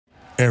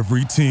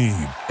Every team,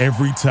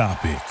 every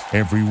topic,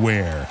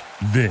 everywhere.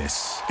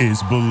 This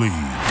is Believe.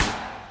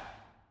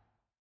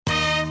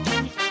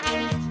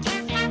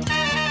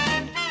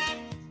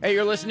 Hey,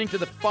 you're listening to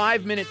the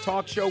 5-Minute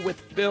Talk Show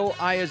with Phil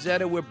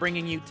Iazetta. We're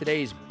bringing you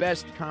today's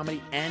best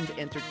comedy and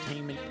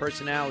entertainment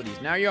personalities.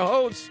 Now your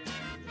host,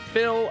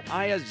 Phil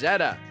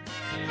Iazetta.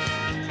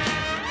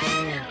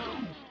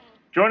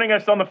 Joining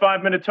us on the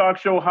 5-Minute Talk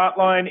Show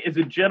hotline is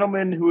a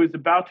gentleman who is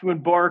about to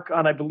embark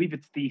on, I believe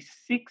it's the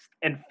 6th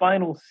and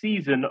final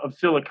season of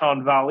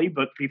Silicon Valley.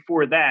 But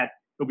before that,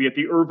 he'll be at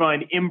the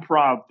Irvine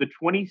Improv the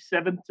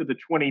 27th to the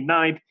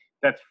 29th.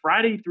 That's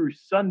Friday through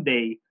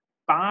Sunday,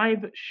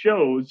 5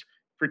 shows.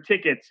 For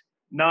tickets,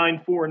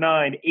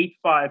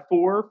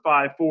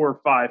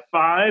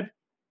 949-854-5455.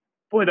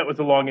 Boy, that was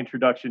a long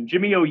introduction.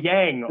 Jimmy O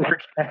Yang, our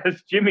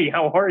guest. Jimmy,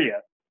 how are you?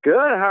 Good.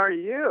 How are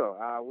you?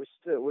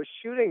 We're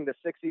shooting the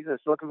 6th season of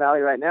Silicon Valley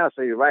right now,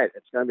 so you're right.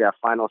 It's going to be our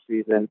final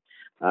season.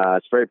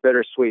 It's very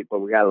bittersweet, but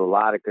we got a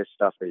lot of good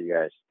stuff for you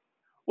guys.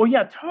 Well,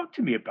 yeah, talk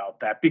to me about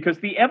that, because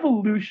the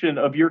evolution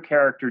of your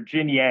character,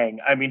 Jin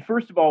Yang, I mean,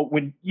 first of all,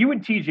 when you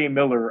and TJ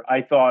Miller,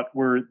 I thought,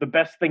 were the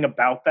best thing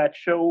about that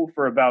show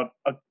for about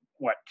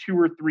 2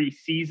 or 3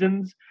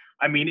 seasons.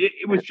 I mean,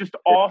 it was just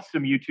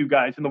awesome, you two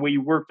guys, and the way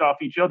you worked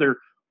off each other.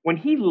 When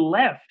he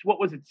left, what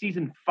was it,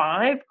 season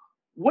 5?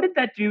 What did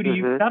that do to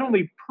you, not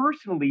only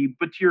personally,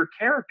 but to your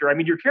character? I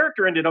mean, your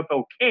character ended up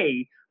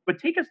okay, but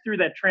take us through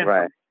that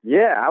transformation. Right.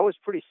 Yeah, I was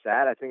pretty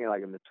sad. I think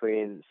like in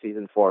between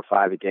season 4 or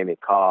 5, he gave me a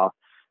call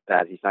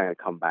that he's not going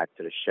to come back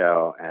to the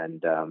show.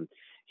 And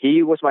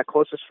he was my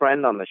closest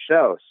friend on the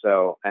show.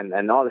 So,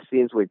 and all the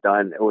scenes we've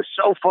done, it was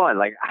so fun.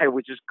 Like, I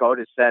would just go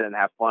to set and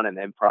have fun and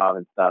improv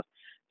and stuff.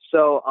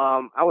 So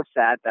I was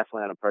sad,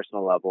 definitely on a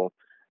personal level.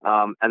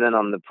 And then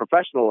on the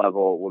professional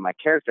level, with my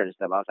character and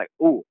stuff, I was like,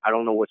 ooh, I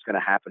don't know what's going to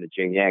happen to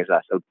Jin Yang. So I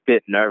was a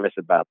bit nervous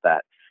about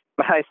that.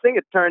 But I think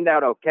it turned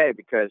out okay,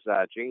 because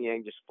Jin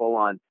Yang just full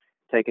on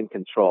taking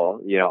control,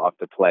 of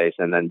the place,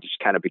 and then just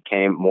kind of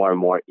became more and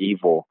more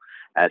evil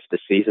as the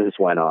seasons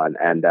went on.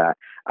 And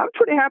I'm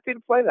pretty happy to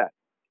play that.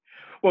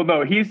 Well,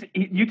 no,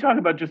 you talk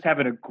about just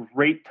having a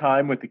great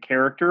time with the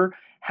character.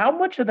 How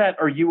much of that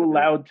are you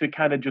allowed to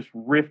kind of just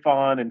riff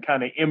on and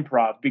kind of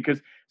improv?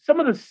 Because some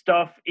of the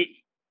stuff,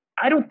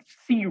 I don't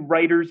see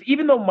writers,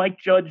 even though Mike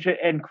Judge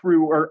and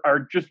crew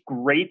are just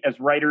great as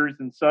writers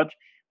and such,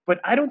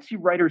 but I don't see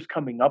writers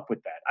coming up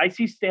with that. I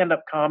see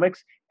stand-up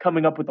comics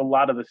coming up with a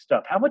lot of the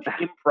stuff. How much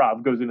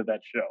improv goes into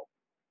that show?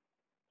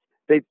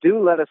 They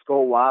do let us go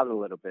wild a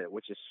little bit,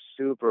 which is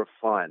super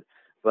fun.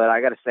 But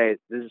I got to say,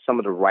 this is some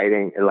of the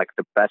writing, like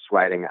the best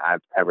writing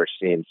I've ever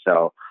seen.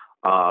 So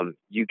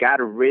you got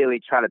to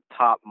really try to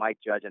top Mike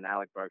Judge and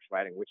Alec Berg's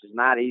writing, which is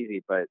not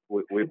easy, but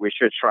we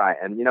should try.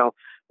 And,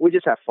 we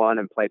just have fun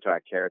and play to our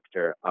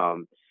character.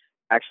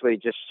 Actually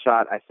just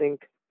shot, I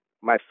think,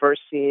 my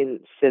first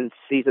scene since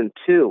season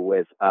 2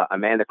 with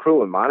Amanda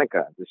Crew and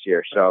Monica this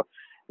year. So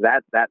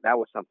that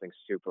was something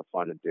super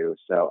fun to do.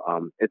 So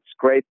it's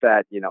great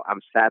that,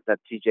 I'm sad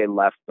that TJ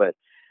left, but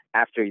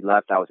after he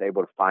left, I was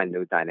able to find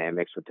new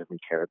dynamics with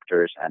different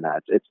characters, and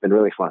it's been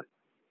really fun.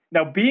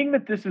 Now, being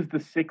that this is the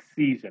 6th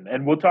season,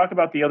 and we'll talk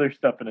about the other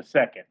stuff in a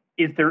second,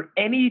 is there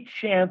any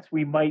chance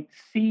we might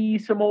see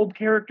some old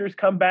characters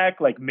come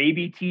back, like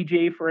maybe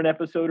TJ for an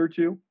episode or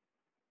 2?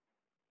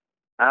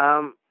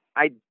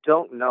 I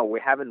don't know. We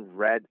haven't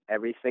read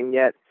everything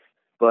yet,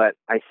 but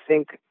I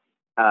think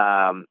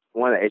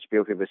one of the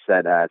HBO people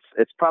said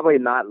it's probably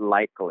not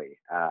likely.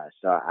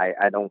 So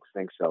I don't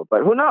think so.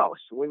 But who knows?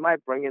 We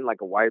might bring in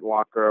like a White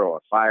Walker or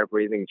a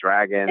fire-breathing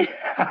dragon.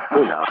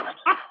 Who knows?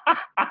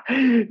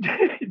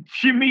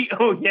 Jimmy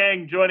O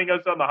Yang joining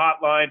us on the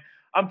hotline.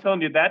 I'm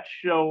telling you, that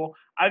show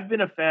I've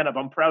been a fan of,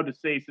 I'm proud to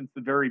say, since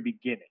the very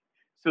beginning.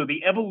 So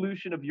the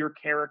evolution of your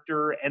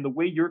character and the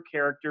way your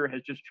character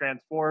has just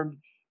transformed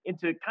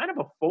into kind of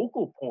a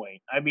focal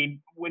point. I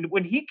mean,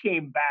 when he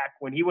came back,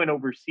 when he went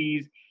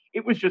overseas,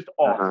 it was just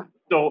awesome.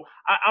 So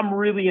I'm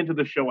really into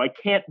the show. I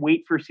can't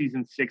wait for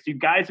season 6. You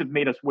guys have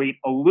made us wait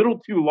a little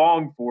too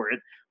long for it,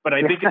 but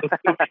I think it'll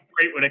still be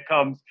great when it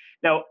comes.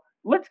 Now,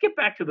 let's get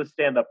back to the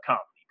stand-up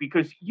comedy,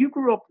 because you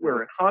grew up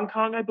where? In Hong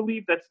Kong, I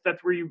believe?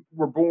 That's where you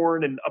were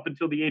born, and up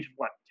until the age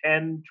of,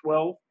 10,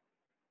 12?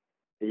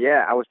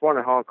 Yeah, I was born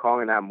in Hong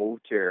Kong, and I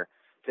moved here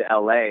to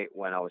LA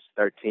when I was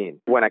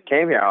 13. When I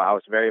came here, I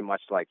was very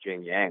much like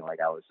Jin Yang. Like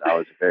I was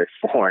a very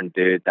foreign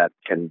dude that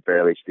can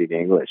barely speak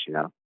English,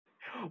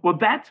 Well,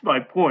 that's my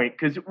point,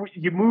 because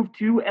you moved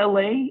to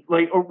LA,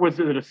 or was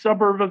it a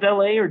suburb of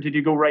LA, or did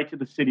you go right to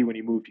the city when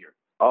you moved here?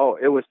 Oh,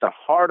 it was the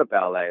heart of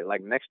LA,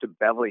 like next to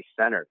Beverly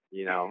Center,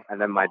 and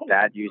then my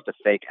dad used a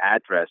fake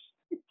address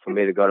for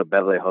me to go to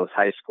Beverly Hills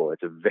High School.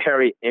 It's a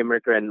very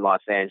immigrant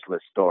Los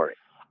Angeles story.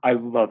 I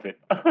love it.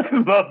 I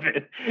love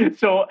it.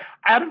 So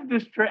out of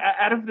this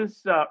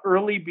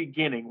early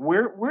beginning,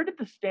 where did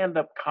the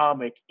stand-up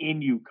comic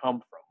in you come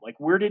from? Like,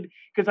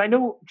 because I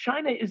know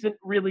China isn't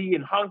really,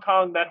 in Hong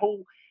Kong,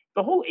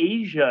 the whole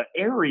Asia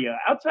area,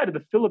 outside of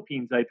the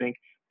Philippines, I think,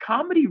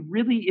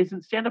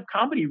 stand-up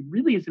comedy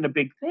really isn't a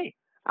big thing.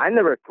 I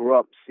never grew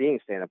up seeing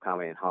stand-up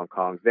comedy in Hong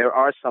Kong. There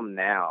are some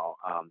now,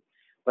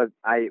 but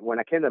when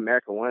I came to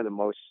America, one of the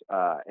most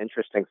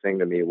interesting thing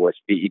to me was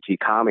BET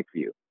Comic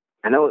View.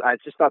 I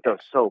just thought that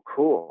was so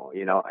cool,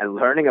 and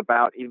learning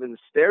about even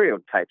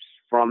stereotypes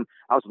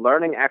I was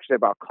learning actually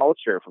about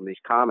culture from these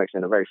comics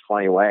in a very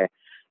funny way.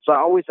 So I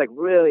always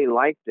really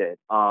liked it.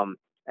 And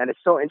it's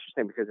so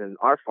interesting because in an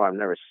art form I've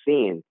never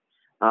seen,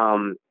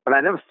 but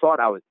I never thought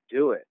I would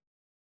do it.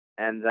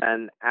 And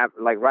then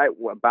right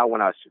about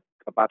when I was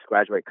about to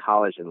graduate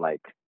college in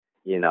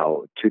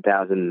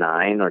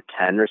 2009 or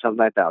 10 or something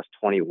like that, I was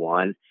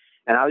 21.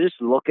 And I was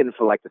just looking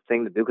for the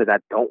thing to do because I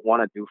don't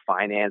want to do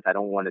finance. I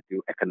don't want to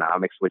do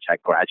economics, which I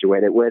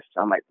graduated with.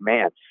 So I'm like,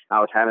 man, I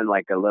was having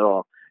a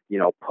little,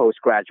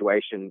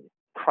 post-graduation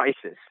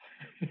crisis.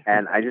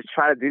 And I just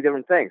tried to do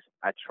different things.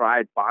 I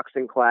tried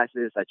boxing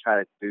classes. I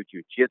tried to do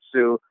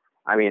jiu-jitsu.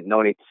 I mean,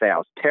 no need to say I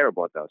was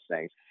terrible at those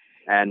things.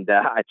 And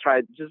I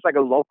tried just a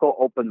local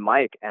open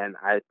mic, and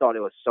I thought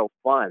it was so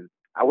fun.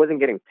 I wasn't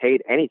getting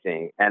paid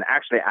anything. And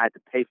actually, I had to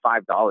pay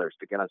 $5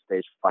 to get on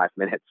stage for 5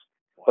 minutes.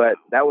 But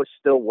that was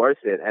still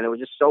worth it. And it was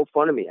just so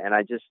fun to me. And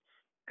I just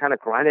kind of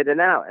grinded it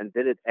out and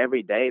did it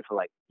every day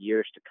for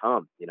years to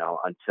come,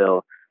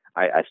 until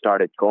I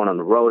started going on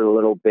the road a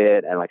little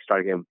bit and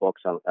started getting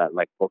booked on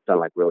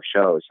real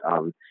shows.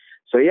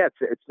 So yeah,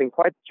 it's been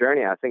quite a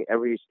journey. I think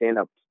every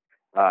stand-up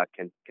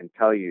can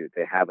tell you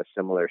they have a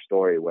similar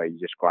story where you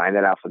just grind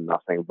it out for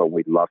nothing, but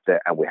we loved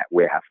it and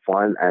we have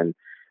fun, and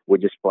we're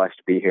just blessed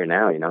to be here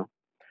now,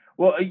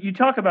 Well, you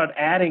talk about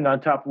adding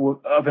on top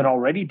of an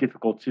already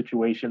difficult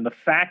situation, the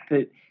fact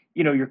that,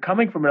 you're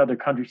coming from another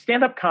country.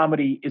 Stand-up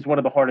comedy is one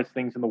of the hardest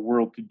things in the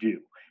world to do.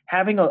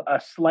 Having a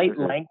slight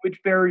language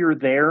barrier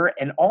there,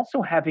 and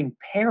also having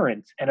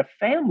parents and a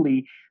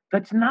family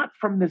that's not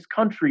from this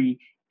country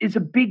is a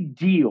big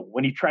deal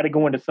when you try to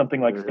go into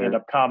something like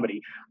stand-up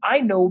comedy. I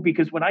know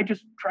because when I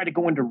just try to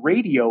go into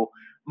radio,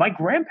 my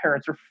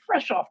grandparents are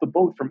fresh off the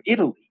boat from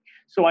Italy.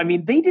 So, I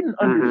mean, they didn't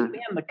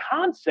understand the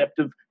concept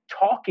of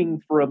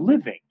talking for a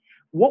living.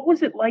 What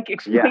was it like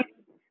explaining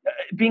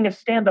being a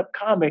stand-up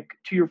comic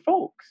to your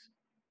folks?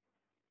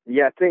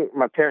 Yeah, I think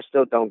my parents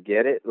still don't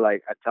get it. I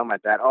tell my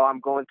dad, "Oh, I'm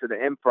going to the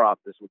Improv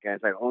this weekend."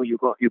 It's like, "Oh, you're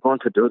going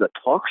to do the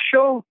talk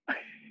show?"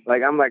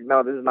 I'm like,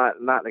 "No, this is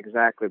not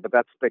exactly." But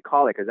that's what they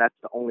call it because that's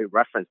the only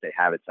reference they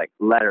have. It's like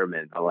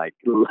Letterman or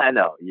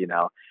Leno,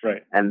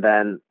 Right. And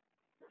then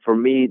for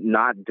me,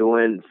 not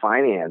doing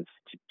finance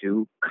to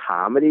do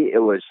comedy, it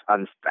was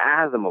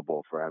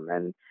unfathomable for him.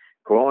 And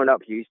growing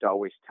up, he used to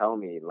always tell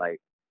me,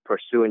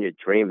 pursuing your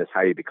dream is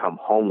how you become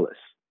homeless,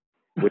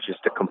 which is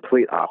the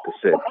complete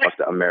opposite of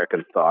the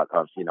American thought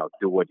of,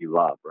 do what you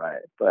love,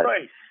 right? But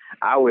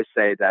I always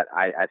say that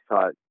I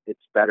thought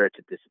it's better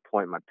to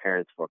disappoint my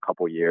parents for a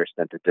couple of years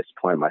than to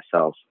disappoint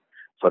myself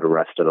for the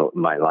rest of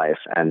my life.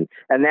 And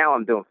now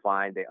I'm doing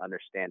fine. They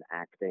understand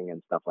acting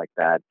and stuff like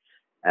that.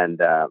 And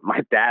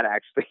my dad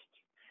actually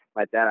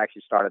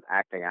started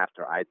acting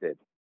after I did.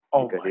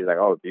 Because he's like,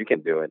 "Oh, you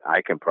can do it.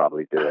 I can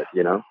probably do it,"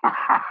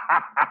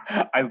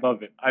 I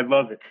love it. I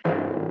love it.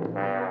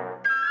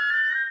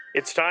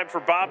 It's time for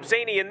Bob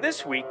Zaney in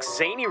this week's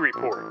Zaney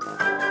Report.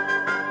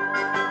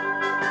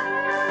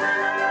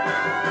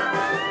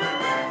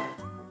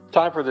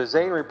 Time for the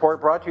Zane Report,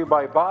 brought to you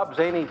by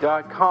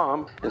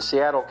BobZaney.com. And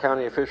Seattle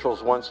County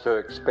officials wants to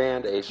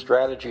expand a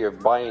strategy of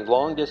buying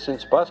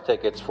long-distance bus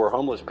tickets for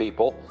homeless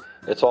people.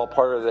 It's all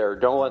part of their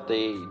Don't Let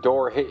the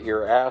Door Hit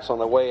Your Ass on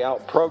the Way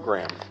Out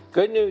program.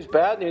 Good news,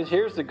 bad news.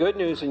 Here's the good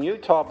news. In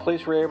Utah,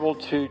 police were able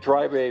to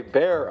drive a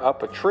bear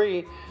up a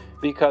tree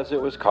because it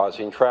was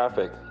causing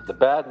traffic. The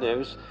bad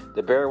news,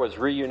 the bear was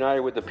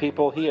reunited with the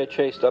people he had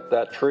chased up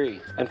that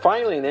tree. And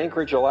finally, in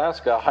Anchorage,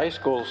 Alaska, a high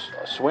school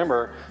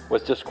swimmer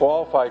was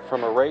disqualified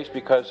from a race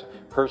because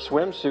her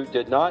swimsuit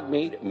did not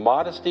meet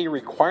modesty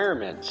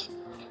requirements.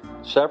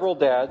 Several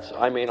dads,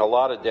 a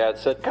lot of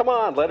dads, said, "Come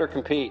on, let her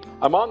compete."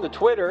 I'm on the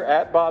Twitter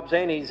at Bob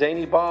Zaney,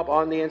 Zaney Bob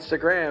on the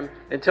Instagram.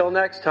 Until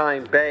next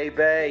time,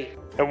 bay.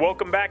 And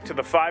welcome back to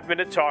the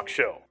 5-Minute Talk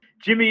Show.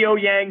 Jimmy O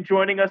Yang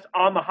joining us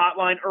on the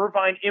hotline,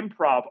 Irvine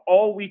Improv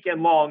all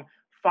weekend long.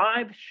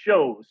 5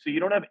 shows, so you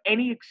don't have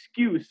any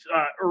excuse,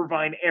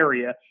 Irvine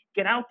area.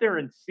 Get out there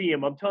and see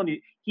him. I'm telling you,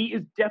 he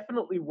is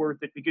definitely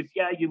worth it because,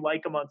 you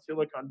like him on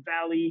Silicon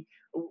Valley.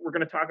 We're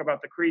going to talk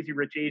about the Crazy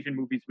Rich Asian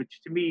movies,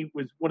 which to me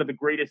was one of the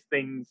greatest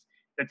things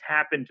that's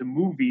happened to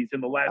movies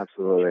in the last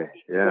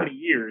 20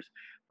 years.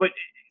 But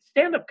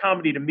stand-up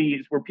comedy to me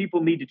is where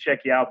people need to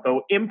check you out,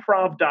 though.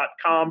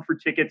 Improv.com for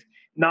tickets,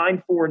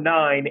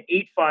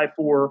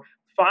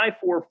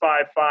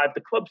 949-854-5455.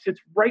 The club sits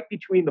right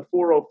between the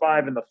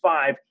 405 and the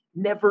 5.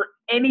 Never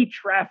any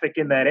traffic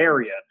in that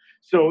area.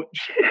 So,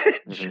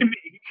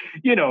 Jimmy,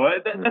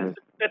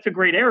 that's a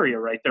great area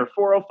right there.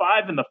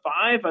 405 and the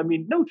 5. I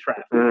mean, no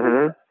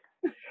traffic.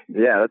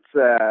 Yeah, that's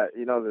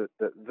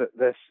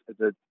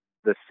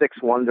the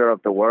sixth wonder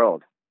of the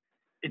world.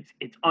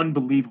 It's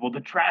unbelievable. The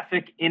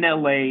traffic in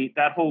LA,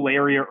 that whole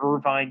area,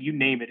 Irvine, you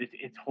name it,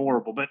 it's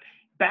horrible. But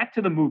back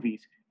to the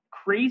movies.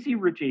 Crazy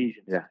Rich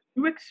Asians. Yeah.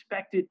 You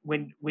expected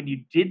when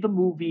you did the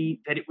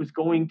movie that it was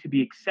going to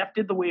be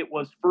accepted the way it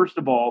was, first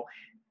of all.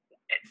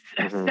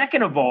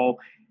 Second of all,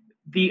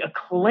 the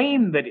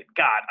acclaim that it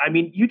got. I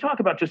mean, you talk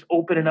about just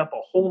opening up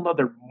a whole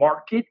nother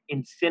market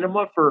in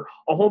cinema for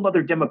a whole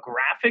nother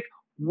demographic.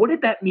 What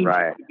did that mean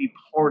to be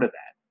part of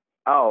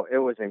that? Oh, it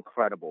was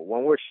incredible.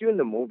 When we're shooting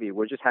the movie,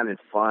 we're just having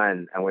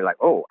fun, and we're like,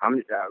 oh,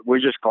 we're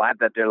just glad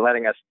that they're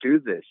letting us do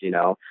this, you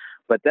know.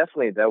 But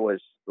definitely there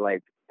was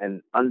like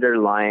an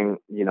underlying,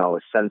 you know,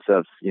 sense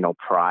of, you know,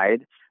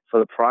 pride for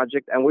the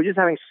project, and we're just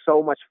having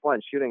so much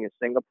fun shooting in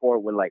Singapore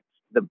with like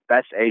the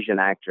best Asian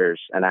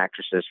actors and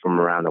actresses from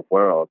around the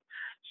world.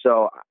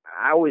 So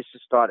I always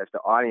just thought if the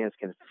audience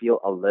can feel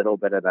a little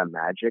bit of that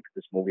magic,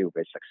 this movie will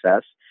be a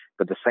success.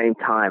 But at the same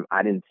time,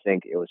 I didn't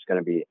think it was going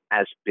to be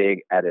as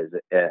big as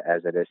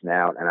it is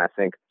now. And I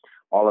think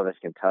all of us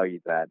can tell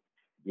you that,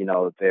 you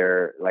know,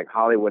 they're like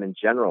Hollywood in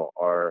general,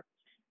 or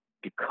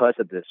because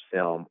of this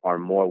film, are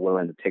more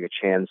willing to take a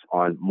chance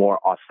on more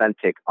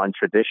authentic,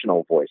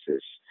 untraditional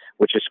voices,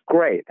 which is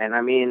great. And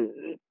I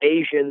mean,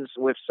 Asians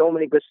with so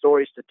many good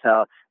stories to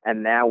tell,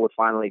 and now we're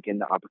finally getting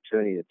the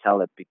opportunity to tell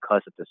it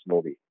because of this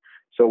movie.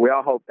 So we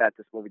all hope that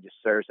this movie just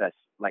serves as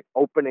like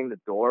opening the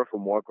door for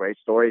more great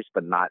stories,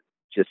 but not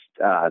just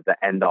the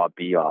end-all,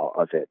 be-all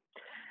of it.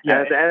 Yeah.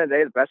 And at the end of the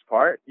day, the best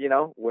part, you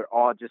know, we're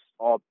all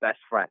best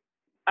friends.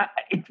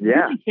 It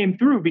really came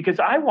through because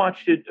I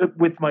watched it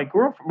with my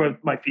girlfriend,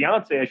 with my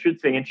fiance, I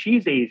should say, and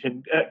she's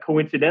Asian,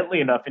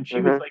 coincidentally enough. And she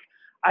was like,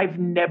 I've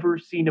never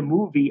seen a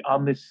movie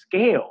on this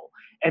scale.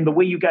 And the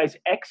way you guys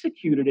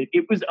executed it,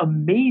 it was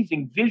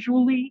amazing.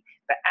 Visually,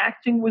 the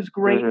acting was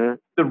great.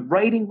 The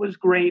writing was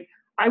great.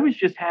 I was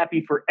just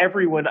happy for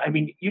everyone. I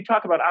mean, you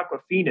talk about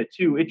Awkwafina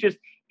too. It just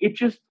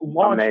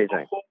launched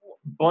a whole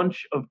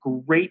bunch of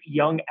great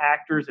young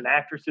actors and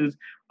actresses.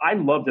 I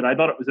loved it. I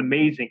thought it was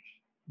amazing.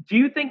 Do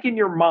you think in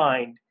your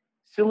mind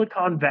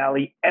Silicon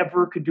Valley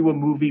ever could do a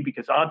movie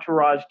because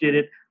Entourage did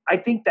it? I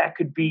think that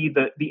could be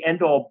the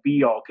end-all,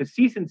 be-all, because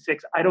season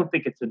 6, I don't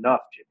think it's enough,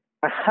 Jim.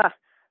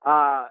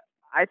 I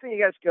think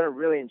you guys are going to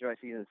really enjoy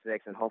season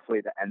 6, and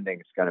hopefully the ending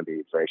is going to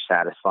be very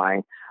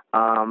satisfying.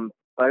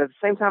 But at the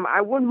same time,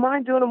 I wouldn't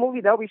mind doing a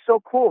movie. That would be so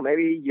cool.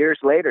 Maybe years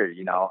later,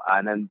 you know,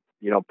 and then,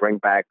 you know, bring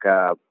it back.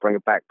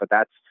 But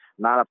that's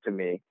not up to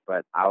me.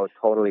 But I would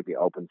totally be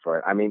open for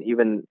it. I mean,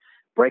 even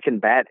Breaking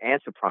Bad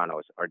and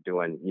Sopranos are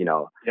doing, you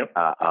know,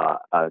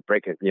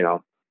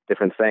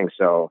 different things.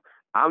 So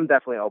I'm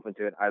definitely open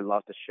to it. I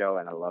love the show,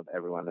 and I love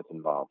everyone that's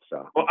involved.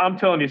 So, well, I'm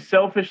telling you,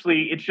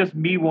 selfishly, it's just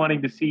me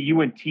wanting to see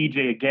you and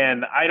TJ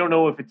again. I don't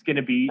know if it's going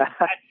to be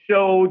that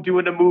show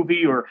doing a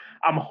movie, or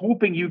I'm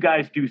hoping you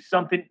guys do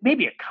something,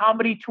 maybe a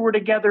comedy tour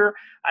together.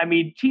 I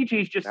mean,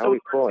 TJ's just so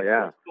cool,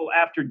 successful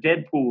after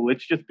Deadpool.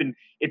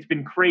 It's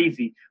been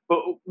crazy. But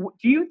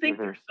do you think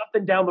there's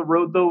something down the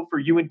road though for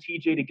you and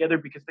TJ together,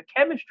 because the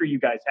chemistry you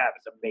guys have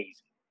is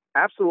amazing?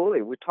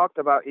 Absolutely. We talked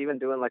about even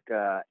doing like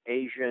a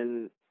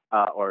Asian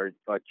or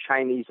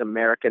Chinese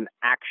American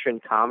action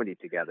comedy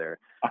together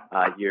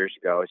years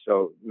ago.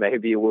 So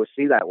maybe we'll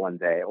see that one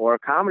day. Or a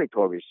comedy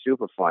tour would be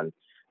super fun.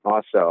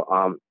 Also,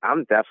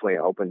 I'm definitely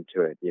open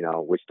to it. You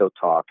know, we still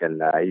talk,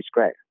 and he's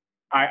great.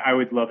 I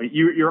would love it.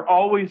 You're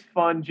always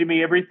fun,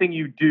 Jimmy. Everything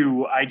you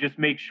do, I just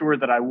make sure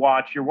that I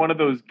watch. You're one of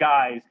those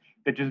guys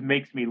that just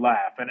makes me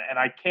laugh. And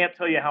I can't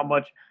tell you how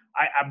much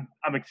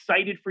I'm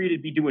excited for you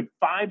to be doing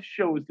 5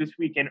 shows this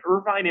weekend.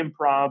 Irvine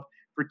Improv.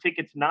 For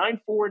tickets,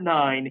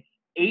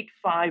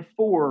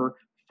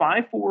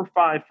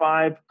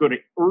 949-854-5455. Go to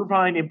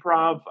Irvine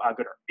Improv.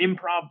 Go to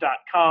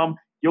improv.com.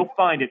 You'll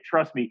find it.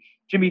 Trust me.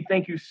 Jimmy,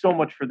 thank you so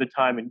much for the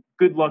time, and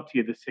good luck to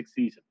you this 6th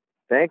season.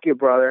 Thank you,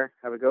 brother.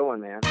 Have a good one,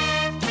 man.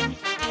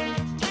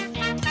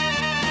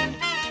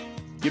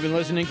 You've been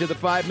listening to the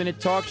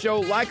 5-Minute Talk Show.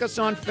 Like us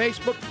on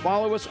Facebook,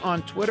 follow us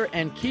on Twitter,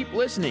 and keep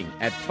listening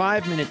at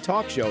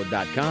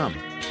 5minutetalkshow.com.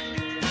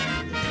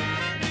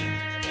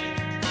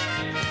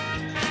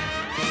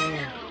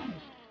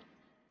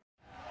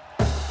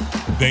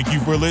 Thank you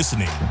for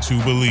listening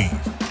to Believe.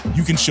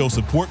 You can show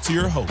support to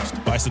your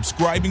host by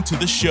subscribing to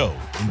the show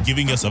and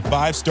giving us a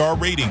 5-star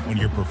rating on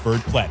your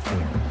preferred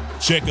platform.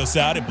 Check us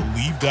out at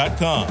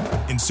Believe.com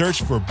and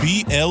search for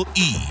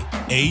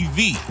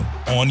BLEAV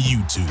on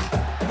YouTube.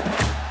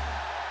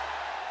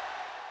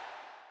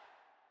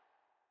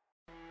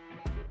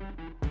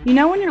 You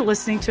know when you're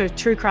listening to a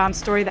true crime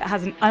story that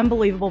has an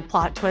unbelievable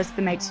plot twist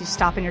that makes you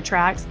stop in your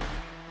tracks?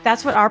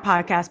 That's what our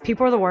podcast,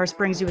 People Are the Worst,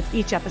 brings you with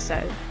each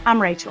episode.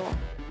 I'm Rachel.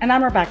 And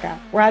I'm Rebecca.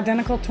 We're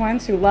identical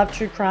twins who love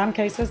true crime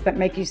cases that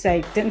make you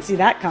say, didn't see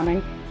that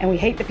coming, and we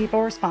hate the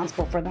people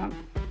responsible for them.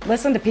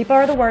 Listen to People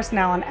Are the Worst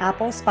now on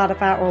Apple,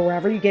 Spotify, or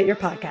wherever you get your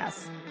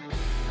podcasts.